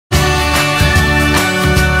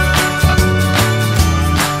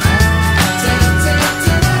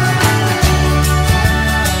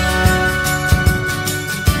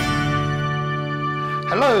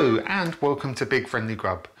welcome to Big Friendly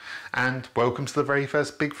Grub, and welcome to the very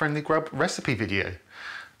first Big Friendly Grub recipe video.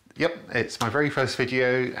 Yep, it's my very first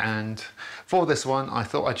video, and for this one I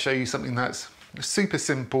thought I'd show you something that's super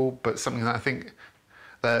simple but something that I think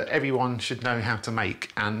that everyone should know how to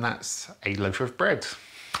make, and that's a loaf of bread.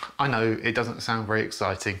 I know it doesn't sound very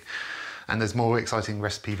exciting and there's more exciting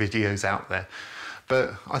recipe videos out there,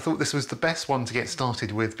 but I thought this was the best one to get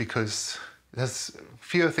started with because there's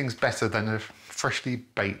fewer things better than a freshly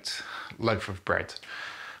baked loaf of bread.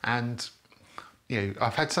 And you know,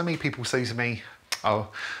 I've had so many people say to me, oh,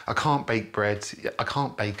 I can't bake bread, I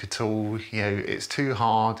can't bake at all, you know, it's too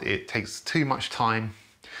hard, it takes too much time.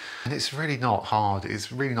 And it's really not hard,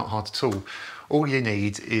 it's really not hard at all. All you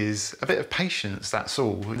need is a bit of patience, that's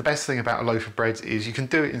all. The best thing about a loaf of bread is you can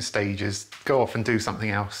do it in stages, go off and do something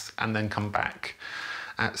else and then come back.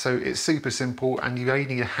 So it's super simple, and you only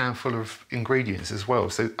need a handful of ingredients as well.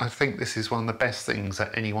 So I think this is one of the best things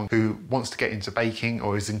that anyone who wants to get into baking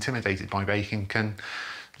or is intimidated by baking can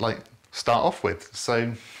start off with.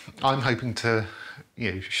 So I'm hoping to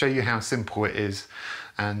show you how simple it is,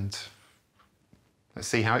 and let's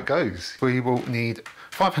see how it goes. We will need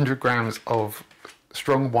 500 grams of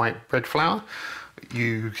strong white bread flour.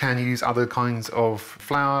 You can use other kinds of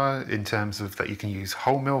flour in terms of that you can use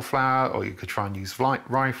wholemeal flour, or you could try and use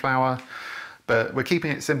rye flour. But we're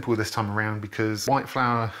keeping it simple this time around because white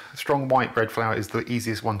flour, strong white bread flour, is the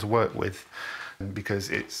easiest one to work with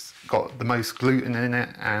because it's got the most gluten in it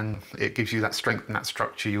and it gives you that strength and that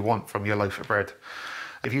structure you want from your loaf of bread.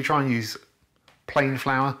 If you try and use plain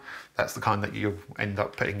flour, that's the kind that you'll end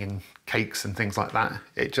up putting in cakes and things like that.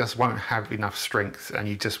 It just won't have enough strength and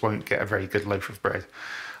you just won't get a very good loaf of bread.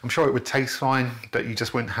 I'm sure it would taste fine, but you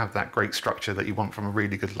just wouldn't have that great structure that you want from a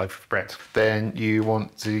really good loaf of bread. Then you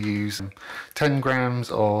want to use 10 grams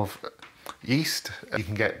of yeast. You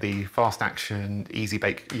can get the fast action easy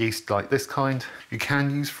bake yeast like this kind. You can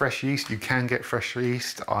use fresh yeast, you can get fresh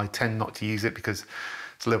yeast. I tend not to use it because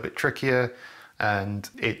it's a little bit trickier, and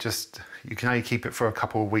you can only keep it for a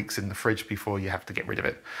couple of weeks in the fridge before you have to get rid of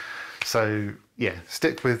it. So yeah,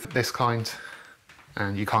 stick with this kind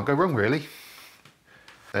and you can't go wrong really.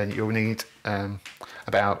 Then you'll need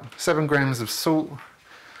about 7 grams of salt.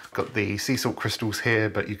 Got the sea salt crystals here,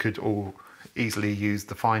 but you could all easily use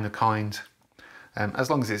the finer kind. As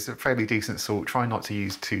long as it's a fairly decent salt, try not to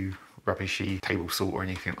use too rubbishy table salt or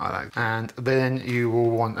anything like that. And then you will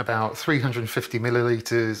want about 350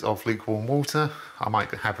 milliliters of lukewarm water. I might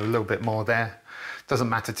have a little bit more there. Doesn't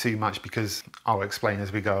matter too much because I'll explain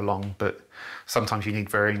as we go along, but sometimes you need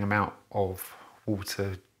varying amount of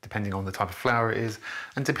water depending on the type of flour it is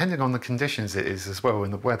and depending on the conditions it is as well in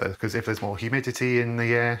the weather, because if there's more humidity in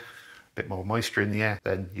the air, a bit more moisture in the air,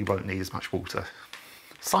 then you won't need as much water.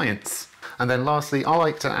 Science. And then lastly, I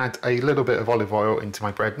like to add a little bit of olive oil into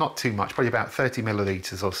my bread, not too much, probably about 30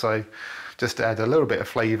 milliliters or so, just to add a little bit of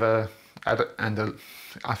flavour, and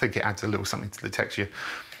I think it adds a little something to the texture.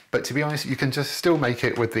 But to be honest, you can just still make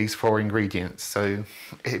it with these 4 ingredients, so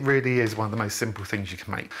it really is one of the most simple things you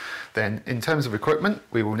can make. Then in terms of equipment,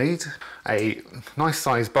 we will need a nice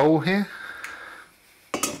sized bowl here,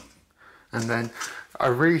 and then I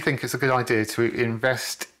really think it's a good idea to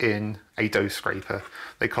invest in a dough scraper.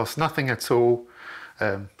 They cost nothing at all.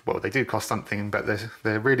 Well, they do cost something, but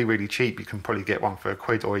they're really, really cheap. You can probably get one for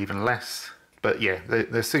 £1 or even less. But yeah,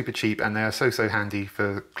 they're super cheap and they're so handy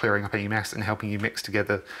for clearing up any mess and helping you mix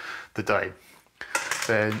together the dough.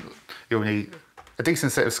 Then you'll need a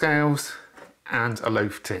decent set of scales and a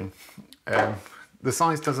loaf tin. The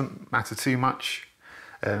size doesn't matter too much,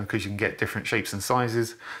 because you can get different shapes and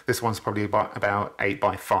sizes. This one's probably about 8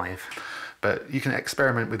 by 5, but you can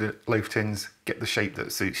experiment with the loaf tins, get the shape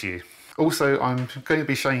that suits you. Also, I'm going to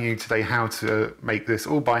be showing you today how to make this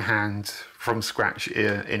all by hand from scratch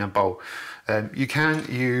in a bowl. You can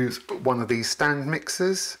use one of these stand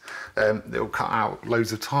mixers. It'll cut out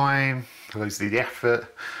loads of time, loads of the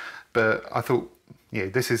effort, but I thought,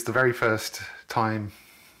 this is the very first time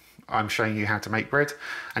I'm showing you how to make bread,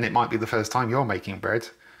 and it might be the first time you're making bread,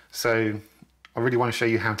 so I really want to show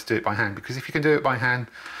you how to do it by hand, because if you can do it by hand,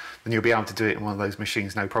 then you'll be able to do it in one of those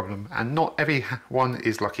machines no problem, and not everyone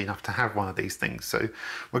is lucky enough to have one of these things. So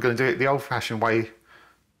we're going to do it the old-fashioned way,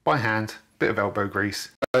 by hand, bit of elbow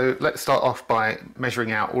grease. So let's start off by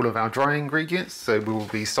measuring out all of our dry ingredients. So we will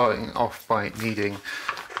be starting off by needing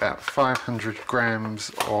about 500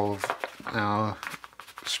 grams of our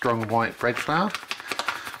strong white bread flour.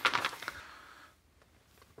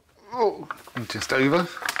 Oh, just over.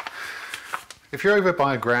 If you're over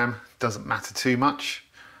by a gram, doesn't matter too much.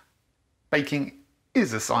 Baking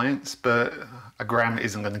is a science, but a gram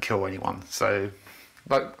isn't going to kill anyone, so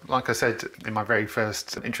Like I said in my very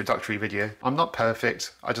first introductory video, I'm not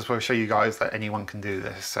perfect. I just want to show you guys that anyone can do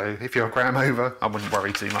this. So if you're a gram over, I wouldn't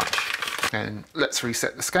worry too much. And let's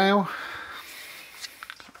reset the scale.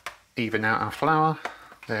 Even out our flour.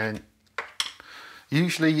 Then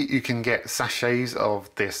usually you can get sachets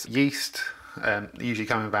of this yeast. Usually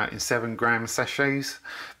come about in 7-gram sachets,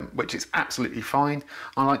 which is absolutely fine.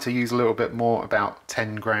 I like to use a little bit more, about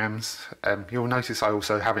 10 grams. You'll notice I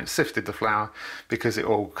also haven't sifted the flour because it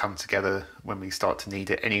all comes together when we start to knead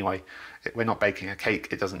it anyway. We're not baking a cake,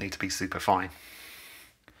 it doesn't need to be super fine.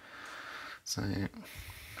 So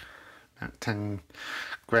about 10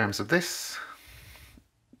 grams of this.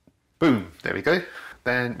 Boom, there we go.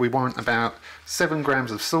 Then we want about 7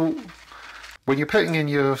 grams of salt. When you're putting in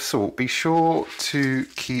your salt, be sure to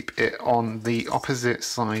keep it on the opposite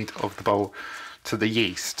side of the bowl to the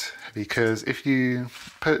yeast, because if you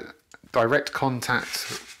put direct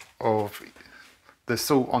contact of the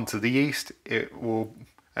salt onto the yeast, it will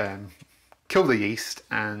kill the yeast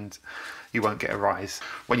and you won't get a rise.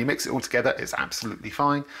 When you mix it all together, it's absolutely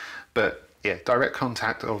fine, but yeah, direct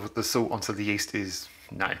contact of the salt onto the yeast is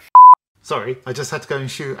no. Sorry, I just had to go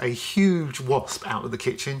and shoot a huge wasp out of the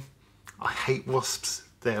kitchen. I hate wasps.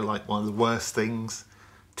 They're like one of the worst things.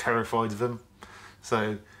 Terrified of them.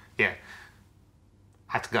 So yeah,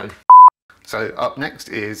 had to go. So up next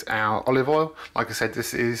is our olive oil. Like I said,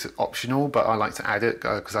 this is optional, but I like to add it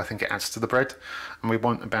because I think it adds to the bread. And we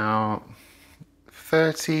want about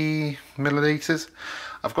 30 millilitres.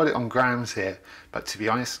 I've got it on grams here, but to be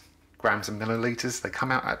honest, grams and millilitres, they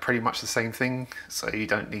come out at pretty much the same thing. So you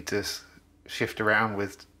don't need to shift around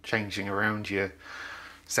with changing around your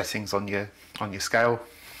settings on your scale.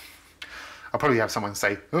 I'll probably have someone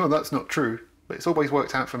say, oh, that's not true, but it's always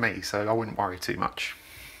worked out for me, so I wouldn't worry too much.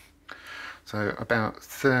 So about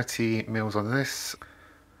 30 mils on this.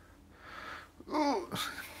 Ooh.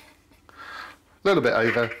 A little bit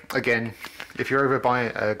over. Again, if you're over by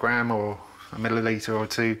a gram or a milliliter or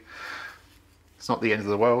two, it's not the end of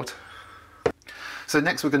the world. So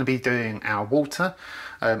next we're going to be doing our water.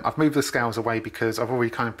 I've moved the scales away because I've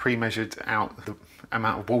already kind of pre-measured out the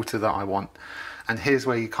amount of water that I want. And here's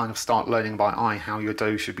where you kind of start learning by eye how your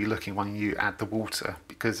dough should be looking when you add the water.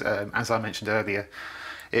 Because as I mentioned earlier,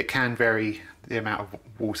 it can vary the amount of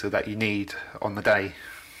water that you need on the day,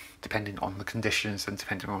 depending on the conditions and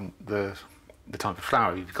depending on the type of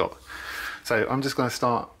flour you've got. So I'm just going to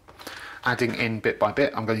start adding in bit by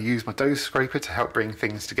bit. I'm going to use my dough scraper to help bring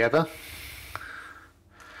things together.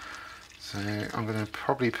 So I'm going to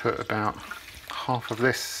probably put about half of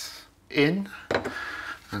this in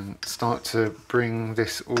and start to bring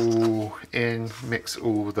this all in, mix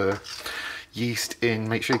all the yeast in,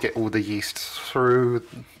 make sure you get all the yeast through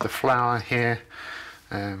the flour here,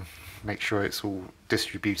 make sure it's all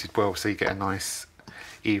distributed well so you get a nice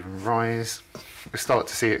even rise. We start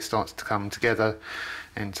to see it starts to come together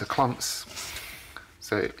into clumps.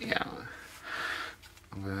 So yeah,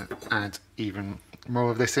 I'm going to add even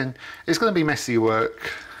more of this in. It's going to be messy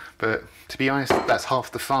work, but to be honest, that's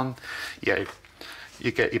half the fun.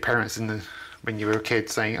 You get your parents when you were a kid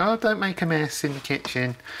saying, oh, don't make a mess in the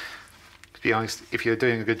kitchen. To be honest, if you're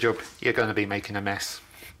doing a good job, you're going to be making a mess.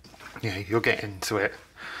 Yeah, you'll get into it.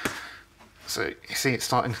 So you see it's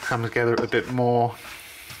starting to come together a bit more.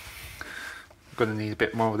 I'm going to need a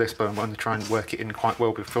bit more of this, but I'm going to try and work it in quite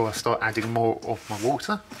well before I start adding more of my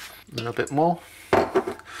water. A little bit more.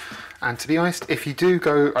 And to be honest, if you do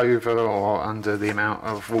go over or under the amount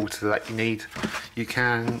of water that you need, you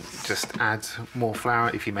can just add more flour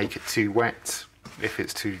if you make it too wet. If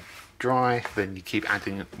it's too dry, then you keep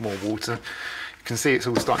adding more water. You can see it's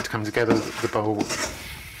all starting to come together, the bowl.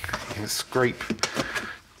 You can scrape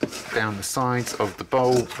down the sides of the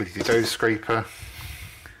bowl with your dough scraper.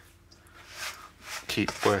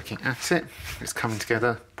 Keep working at it. It's coming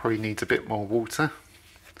together, probably needs a bit more water.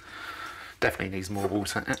 Definitely needs more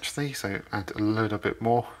water actually, so add a little bit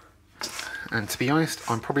more. And to be honest,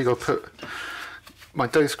 I'm probably going to put my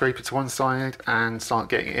dough scraper to one side and start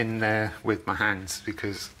getting in there with my hands,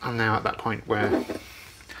 because I'm now at that point where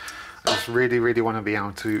I just really want to be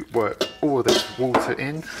able to work all of this water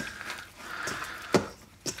in.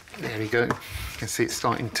 There we go. You can see it's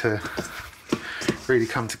starting to really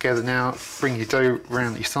come together now. Bring your dough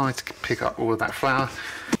around your side to pick up all of that flour.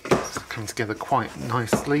 It's come together quite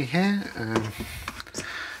nicely here.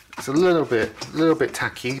 It's a little bit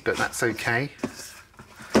tacky, but that's okay.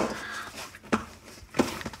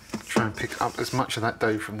 Try and pick up as much of that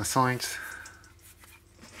dough from the sides.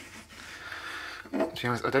 To be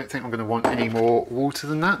honest, I don't think I'm going to want any more water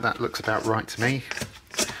than that. That looks about right to me.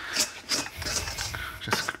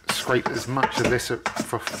 Just scrape as much of this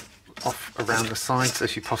off around the sides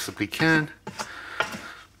as you possibly can.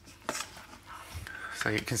 So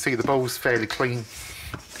you can see the bowl's fairly clean.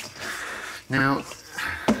 Now,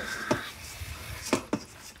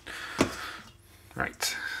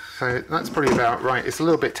 right, so that's probably about right. It's a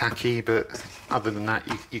little bit tacky, but other than that,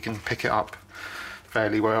 you can pick it up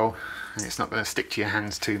fairly well, and it's not going to stick to your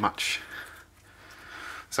hands too much.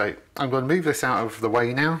 So I'm going to move this out of the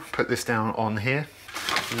way now, put this down on here,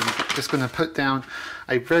 and I'm just going to put down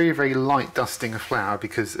a very, very light dusting of flour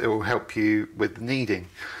because it will help you with the kneading.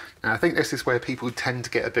 Now I think this is where people tend to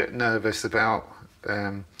get a bit nervous about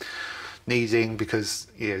kneading because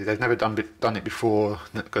they've never done it before,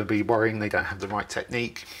 they're going to be worrying they don't have the right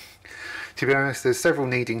technique. To be honest, there's several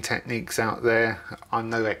kneading techniques out there. I'm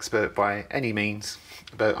no expert by any means,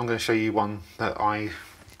 but I'm going to show you one that I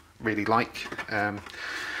really like, and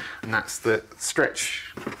that's the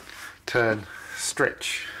stretch, turn,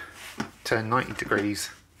 stretch, turn 90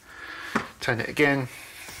 degrees, turn it again,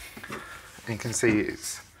 and you can see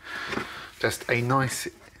it's just a nice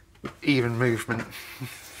even movement.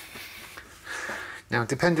 Now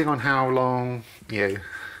depending on how long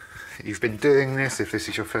you've been doing this, if this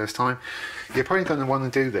is your first time, you're probably going to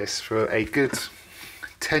want to do this for a good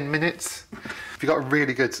 10 minutes. If you've got a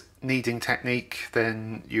really good kneading technique,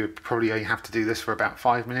 then you probably only have to do this for about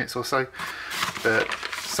 5 minutes or so, but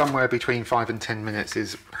somewhere between 5 and 10 minutes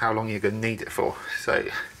is how long you're going to knead it for. So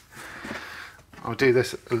I'll do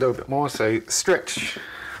this a little bit more. So stretch,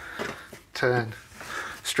 turn,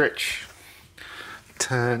 stretch,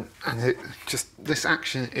 turn, and this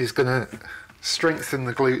action is going to strengthen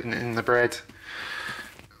the gluten in the bread,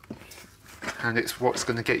 and it's what's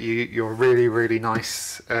going to get you your really, really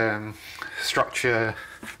nice structure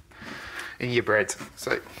in your bread.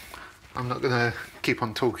 So I'm not going to keep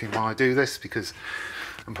on talking while I do this because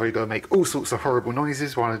I'm probably going to make all sorts of horrible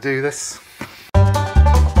noises while I do this.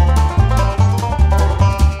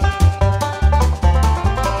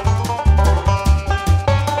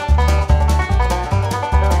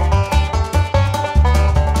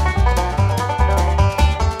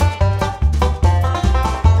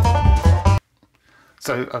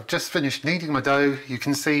 So I've just finished kneading my dough. You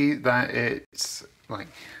can see that it's like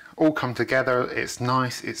all come together. It's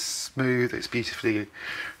nice, it's smooth, it's beautifully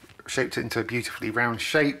shaped it into a beautifully round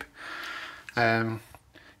shape.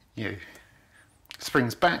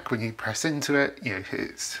 Springs back when you press into it.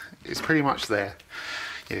 It's pretty much there.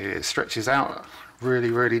 It stretches out really,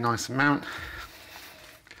 really nice amount.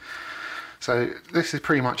 So this is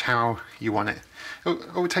pretty much how you want it.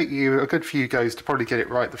 It will take you a good few goes to probably get it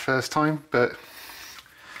right the first time, but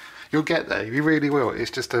you'll get there, you really will.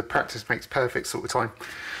 It's just a practice makes perfect sort of time.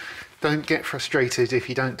 Don't get frustrated if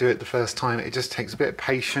you don't do it the first time. It just takes a bit of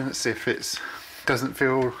patience. If it doesn't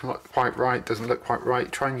feel quite right, doesn't look quite right,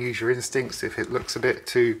 try and use your instincts. If it looks a bit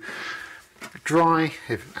too dry,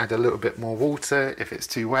 add a little bit more water. If it's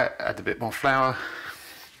too wet, add a bit more flour.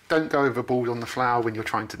 Don't go overboard on the flour when you're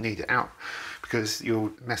trying to knead it out because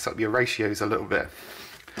you'll mess up your ratios a little bit.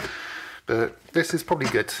 But this is probably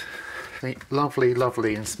good. Lovely,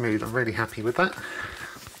 lovely and smooth. I'm really happy with that.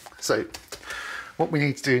 So what we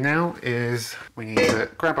need to do now is we need to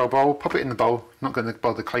grab our bowl, pop it in the bowl. I'm not going to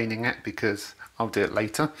bother cleaning it because I'll do it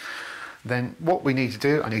later. Then what we need to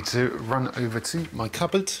do, I need to run over to my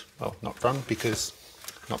cupboard. Well, not run because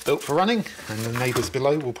I'm not built for running, and the neighbours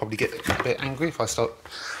below will probably get a bit angry if I start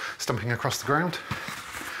stumping across the ground.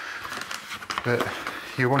 But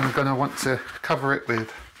you're going to want to cover it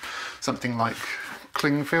with something like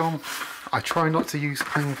cling film. I try not to use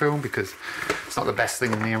cling film because it's not the best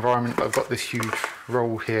thing in the environment, but I've got this huge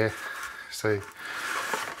roll here, so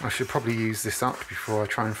I should probably use this up before I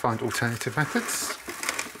try and find alternative methods.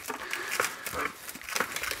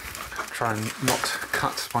 Try and not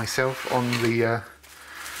cut myself on the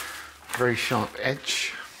very sharp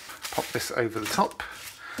edge. Pop this over the top.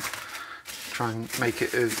 Try and make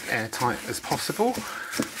it as airtight as possible.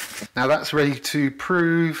 Now that's ready to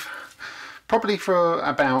prove probably for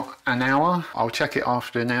about an hour. I'll check it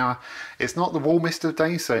after an hour. It's not the warmest of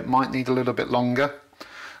days, so it might need a little bit longer.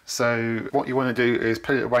 So what you want to do is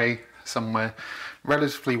put it away somewhere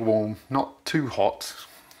relatively warm, not too hot,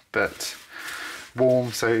 but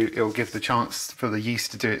warm, so it'll give the chance for the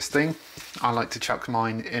yeast to do its thing. I like to chuck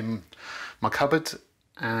mine in my cupboard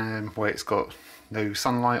where it's got no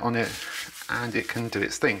sunlight on it and it can do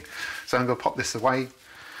its thing. So I'm going to pop this away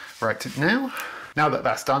right now. Now that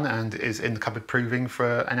that's done and is in the cupboard proving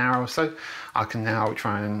for an hour or so, I can now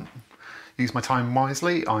try and use my time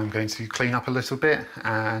wisely. I'm going to clean up a little bit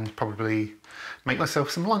and probably make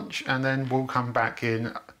myself some lunch, and then we'll come back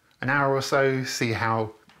in an hour or so, see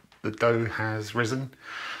how the dough has risen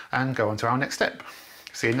and go on to our next step.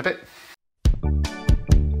 See you in a bit.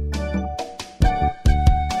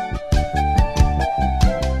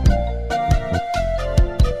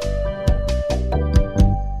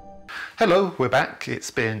 Hello, we're back.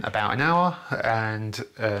 It's been about an hour and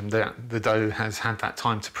the dough has had that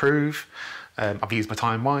time to prove. I've used my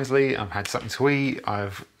time wisely, I've had something to eat,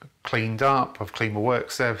 I've cleaned up, I've cleaned my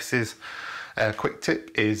work surfaces. A quick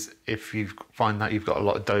tip is if you find that you've got a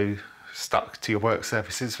lot of dough stuck to your work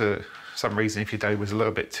surfaces for some reason, if your dough was a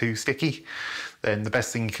little bit too sticky, then the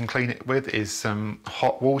best thing you can clean it with is some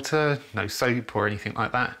hot water, no soap or anything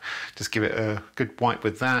like that. Just give it a good wipe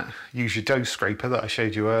with that. Use your dough scraper that I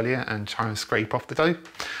showed you earlier and try and scrape off the dough.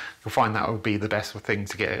 You'll find that will be the best thing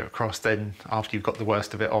to get it across. Then after you've got the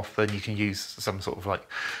worst of it off, then you can use some sort of like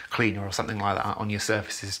cleaner or something like that on your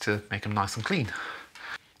surfaces to make them nice and clean.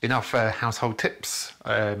 Enough household tips.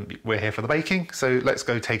 We're here for the baking, so let's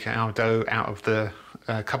go take our dough out of the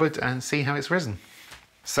cupboard and see how it's risen.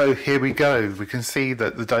 So here we go. We can see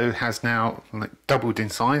that the dough has now doubled in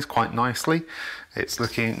size quite nicely. It's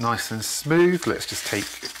looking nice and smooth. Let's just take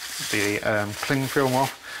the cling film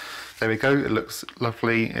off. There we go. It looks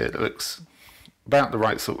lovely. It looks about the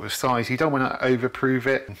right sort of size. You don't want to overprove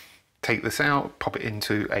it. Take this out, pop it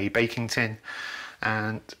into a baking tin,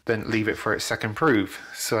 and then leave it for its second proof.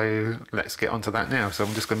 So let's get onto that now. So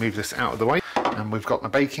I'm just going to move this out of the way, and we've got my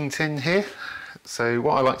baking tin here. So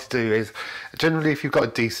what I like to do is, generally if you've got a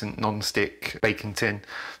decent non-stick baking tin,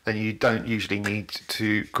 then you don't usually need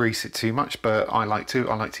to grease it too much, but I like to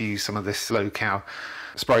use some of this low-cal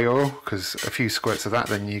spray oil, because a few squirts of that,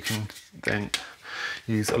 then you can then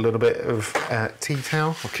use a little bit of tea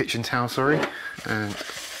towel, or kitchen towel, sorry, and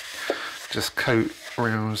just coat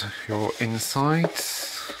around your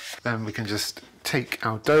insides. Then we can just take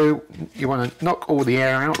our dough. You want to knock all the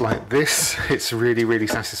air out like this. It's really, really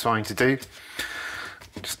satisfying to do.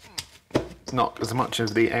 Just knock as much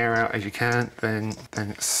of the air out as you can, then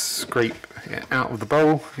scrape it out of the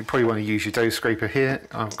bowl. You probably want to use your dough scraper here.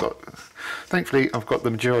 Thankfully I've got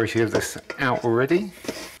the majority of this out already.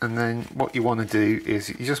 And then what you want to do is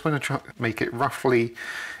you just want to try make it roughly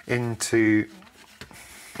into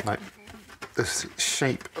like the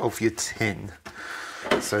shape of your tin.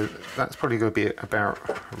 So that's probably going to be about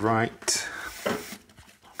right.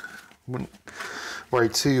 Wouldn't worry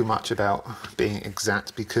too much about being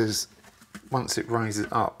exact, because once it rises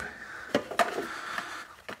up,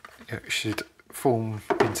 it should form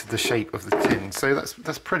into the shape of the tin. So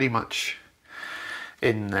that's pretty much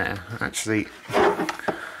in there. Actually,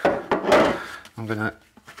 I'm going to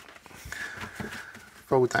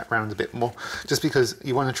fold that round a bit more, just because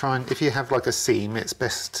you want to try and, if you have like a seam, it's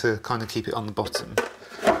best to kind of keep it on the bottom.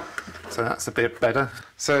 So that's a bit better.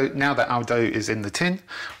 So now that our dough is in the tin,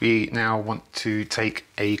 we now want to take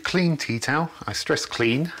a clean tea towel, I stress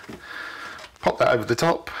clean, pop that over the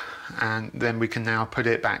top, and then we can now put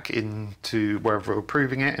it back into wherever we're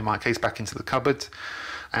proving it, in my case back into the cupboard,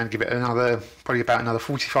 and give it probably about another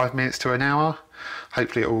 45 minutes to an hour.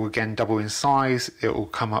 Hopefully it will again double in size. It will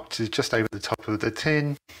come up to just over the top of the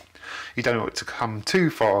tin. You don't want it to come too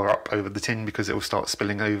far up over the tin, because it will start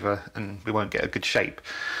spilling over and we won't get a good shape.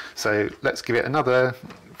 So let's give it another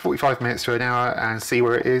 45 minutes to an hour and see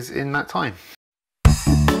where it is in that time.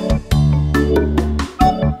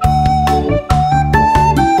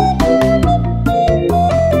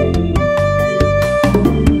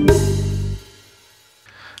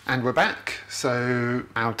 And we're back. So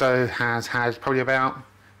our dough has had probably about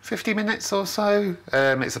 50 minutes or so.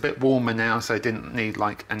 It's a bit warmer now, so it didn't need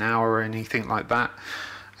like an hour or anything like that.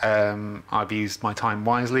 I've used my time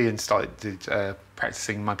wisely and started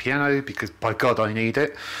practicing my piano, because by God I need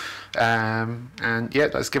it. And yeah,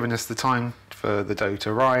 that's given us the time for the dough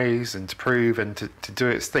to rise and to prove and to do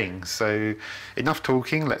its thing. So enough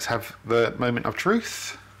talking, let's have the moment of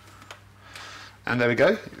truth. And there we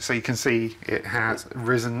go. So you can see it has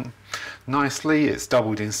risen nicely. It's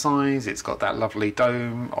doubled in size. It's got that lovely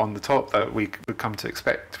dome on the top that we would come to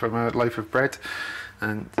expect from a loaf of bread.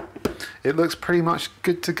 And it looks pretty much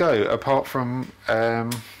good to go, apart from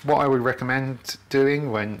what I would recommend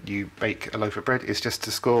doing when you bake a loaf of bread is just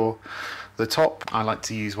to score the top. I like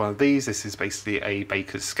to use one of these. This is basically a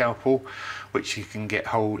baker's scalpel, which you can get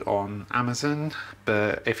hold on Amazon.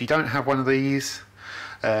 But if you don't have one of these,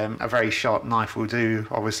 a very sharp knife will do.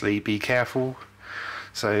 Obviously be careful.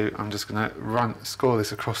 So I'm just going to score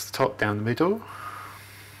this across the top, down the middle.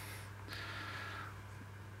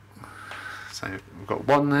 So we've got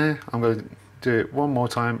one there. I'm going to do it one more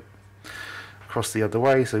time across the other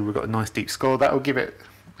way, so we've got a nice deep score. That will give it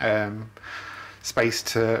space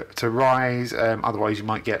to rise. Otherwise you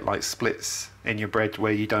might get like splits in your bread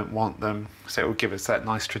where you don't want them, so it will give us that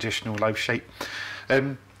nice traditional loaf shape.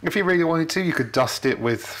 If you really wanted to, you could dust it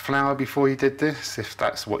with flour before you did this, if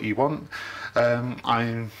that's what you want.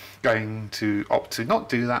 I'm going to opt to not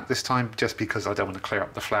do that this time, just because I don't want to clear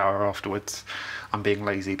up the flour afterwards. I'm being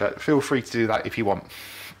lazy, but feel free to do that if you want.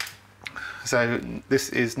 So this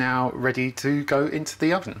is now ready to go into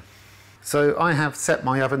the oven. So I have set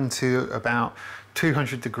my oven to about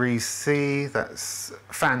 200 degrees C, that's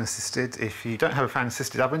fan assisted. If you don't have a fan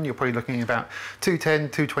assisted oven, you're probably looking at about 210,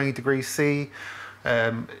 220 degrees C.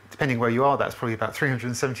 Depending where you are, that's probably about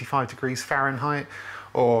 375 degrees Fahrenheit,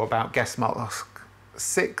 or about guess mark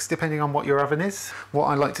 6, depending on what your oven is. What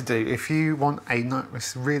I like to do, if you want a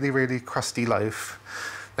nice, really crusty loaf,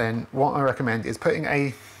 then what I recommend is putting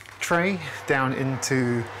a tray down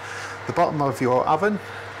into the bottom of your oven.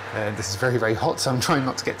 This is very hot, so I'm trying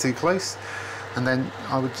not to get too close. And then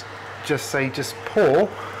I would just say, just pour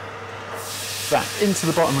that into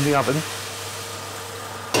the bottom of the oven.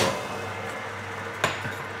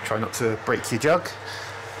 Try not to break your jug.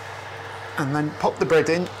 And then pop the bread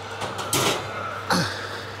in.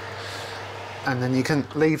 And then you can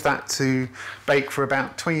leave that to bake for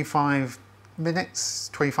about 25 minutes,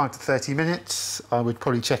 25 to 30 minutes. I would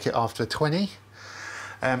probably check it after 20.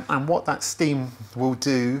 And what that steam will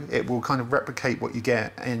do, it will kind of replicate what you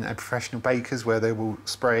get in a professional baker's, where they will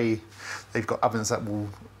spray, they've got ovens that will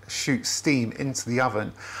shoot steam into the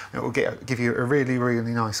oven. It will give you a really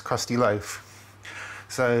nice crusty loaf.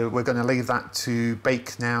 So we're going to leave that to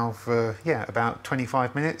bake now for, yeah, about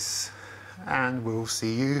 25 minutes, and we'll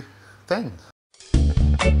see you then.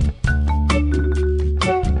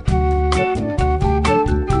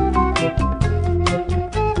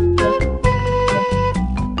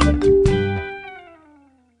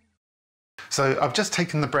 So I've just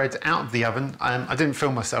taken the bread out of the oven. I didn't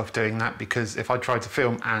film myself doing that, because if I tried to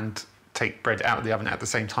film and take bread out of the oven at the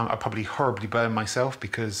same time, I'd probably horribly burn myself,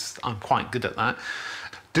 because I'm quite good at that.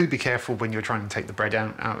 Do be careful when you're trying to take the bread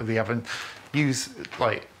out of the oven. Use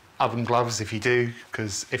like oven gloves if you do,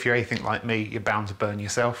 because if you're anything like me, you're bound to burn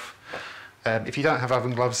yourself. If you don't have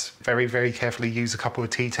oven gloves, very carefully use a couple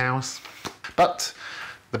of tea towels. But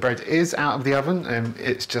the bread is out of the oven, and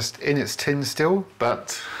it's just in its tin still,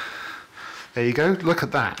 but there you go, look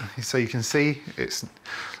at that. So you can see it's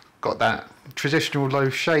got that traditional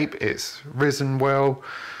loaf shape, it's risen well,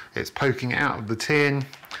 it's poking out of the tin,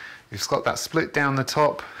 it's got that split down the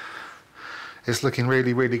top. It's looking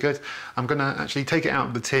really good. I'm gonna actually take it out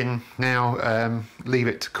of the tin now, leave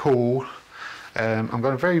it to cool. I'm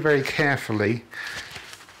gonna very carefully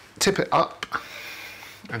tip it up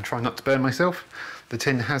and try not to burn myself. The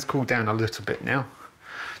tin has cooled down a little bit now.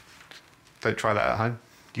 Don't try that at home,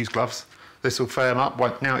 use gloves. This will firm up.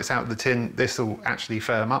 Now it's out of the tin, this will actually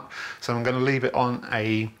firm up. So I'm going to leave it on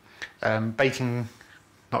a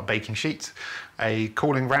not baking sheet, a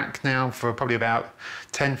cooling rack now for probably about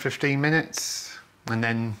 10-15 minutes, and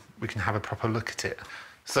then we can have a proper look at it.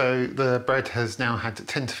 So the bread has now had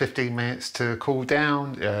 10 to 15 minutes to cool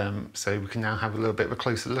down, so we can now have a little bit of a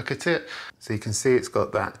closer look at it. So you can see it's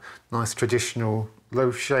got that nice traditional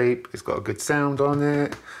loaf shape, it's got a good sound on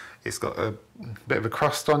it, it's got a bit of a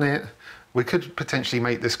crust on it. We could potentially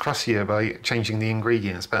make this crustier by changing the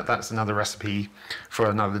ingredients, but that's another recipe for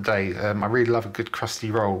another day. I really love a good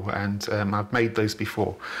crusty roll, and I've made those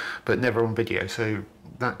before, but never on video, so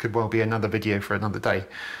that could well be another video for another day.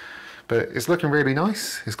 But it's looking really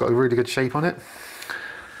nice, it's got a really good shape on it.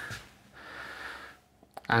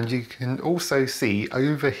 And you can also see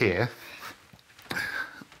over here,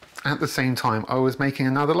 at the same time, I was making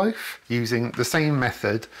another loaf using the same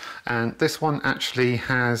method, and this one actually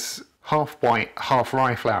has half white, half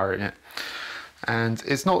rye flour in it, and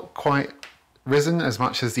it's not quite risen as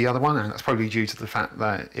much as the other one, and that's probably due to the fact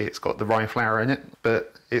that it's got the rye flour in it,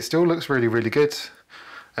 but it still looks really good.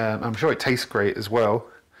 I'm sure it tastes great as well,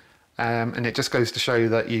 and it just goes to show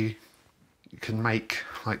that you can make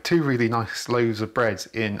like 2 really nice loaves of bread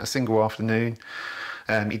in a single afternoon.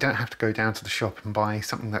 You don't have to go down to the shop and buy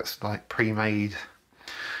something that's like pre-made.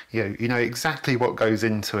 You know exactly what goes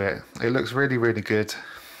into it. It looks really good.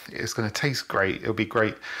 It's going to taste great. It'll be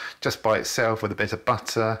great just by itself with a bit of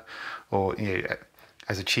butter, or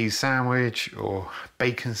as a cheese sandwich or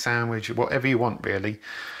bacon sandwich, whatever you want really.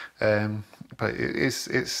 But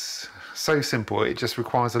it's so simple. It just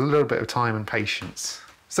requires a little bit of time and patience.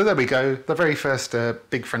 So there we go, the very first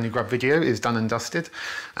Big Friendly Grub video is done and dusted,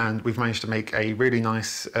 and we've managed to make a really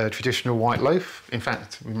nice traditional white loaf. In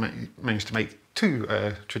fact, we managed to make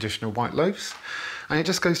 2 traditional white loaves, and it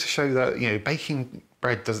just goes to show that baking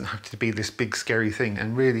bread doesn't have to be this big scary thing,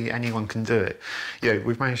 and really anyone can do it.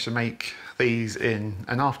 We've managed to make these in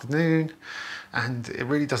an afternoon, and it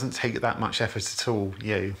really doesn't take that much effort at all.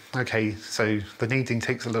 Okay, so the kneading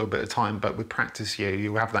takes a little bit of time, but with practice,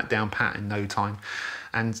 you'll have that down pat in no time.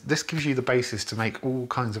 And this gives you the basis to make all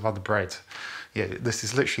kinds of other bread. This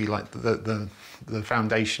is literally like the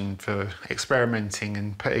foundation for experimenting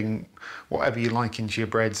and putting whatever you like into your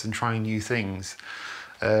breads and trying new things.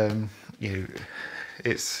 It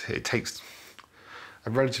takes a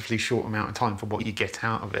relatively short amount of time for what you get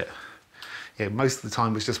out of it. Most of the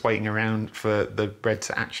time was just waiting around for the bread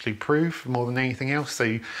to actually proof more than anything else.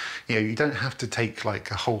 So you don't have to take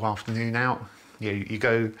like a whole afternoon out. You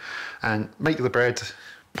go and make the bread,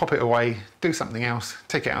 pop it away, do something else,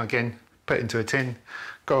 take it out again, put it into a tin,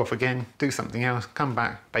 go off again, do something else, come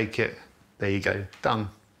back, bake it. There you go, done.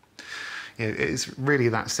 It's really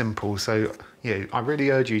that simple. So I really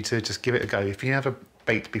urge you to just give it a go. If you never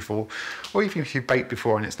baked before, or even if you've baked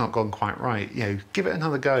before and it's not gone quite right, give it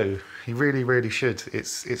another go. You really should.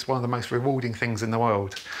 It's one of the most rewarding things in the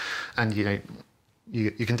world. And you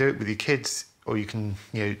can do it with your kids, or you can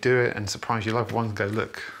do it and surprise your loved ones and go,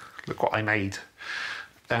 look what I made.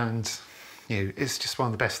 And it's just one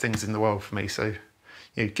of the best things in the world for me. So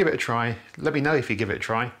give it a try. Let me know if you give it a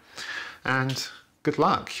try, and good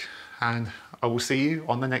luck. And I will see you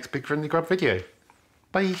on the next Big Friendly Grub video.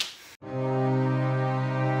 Bye.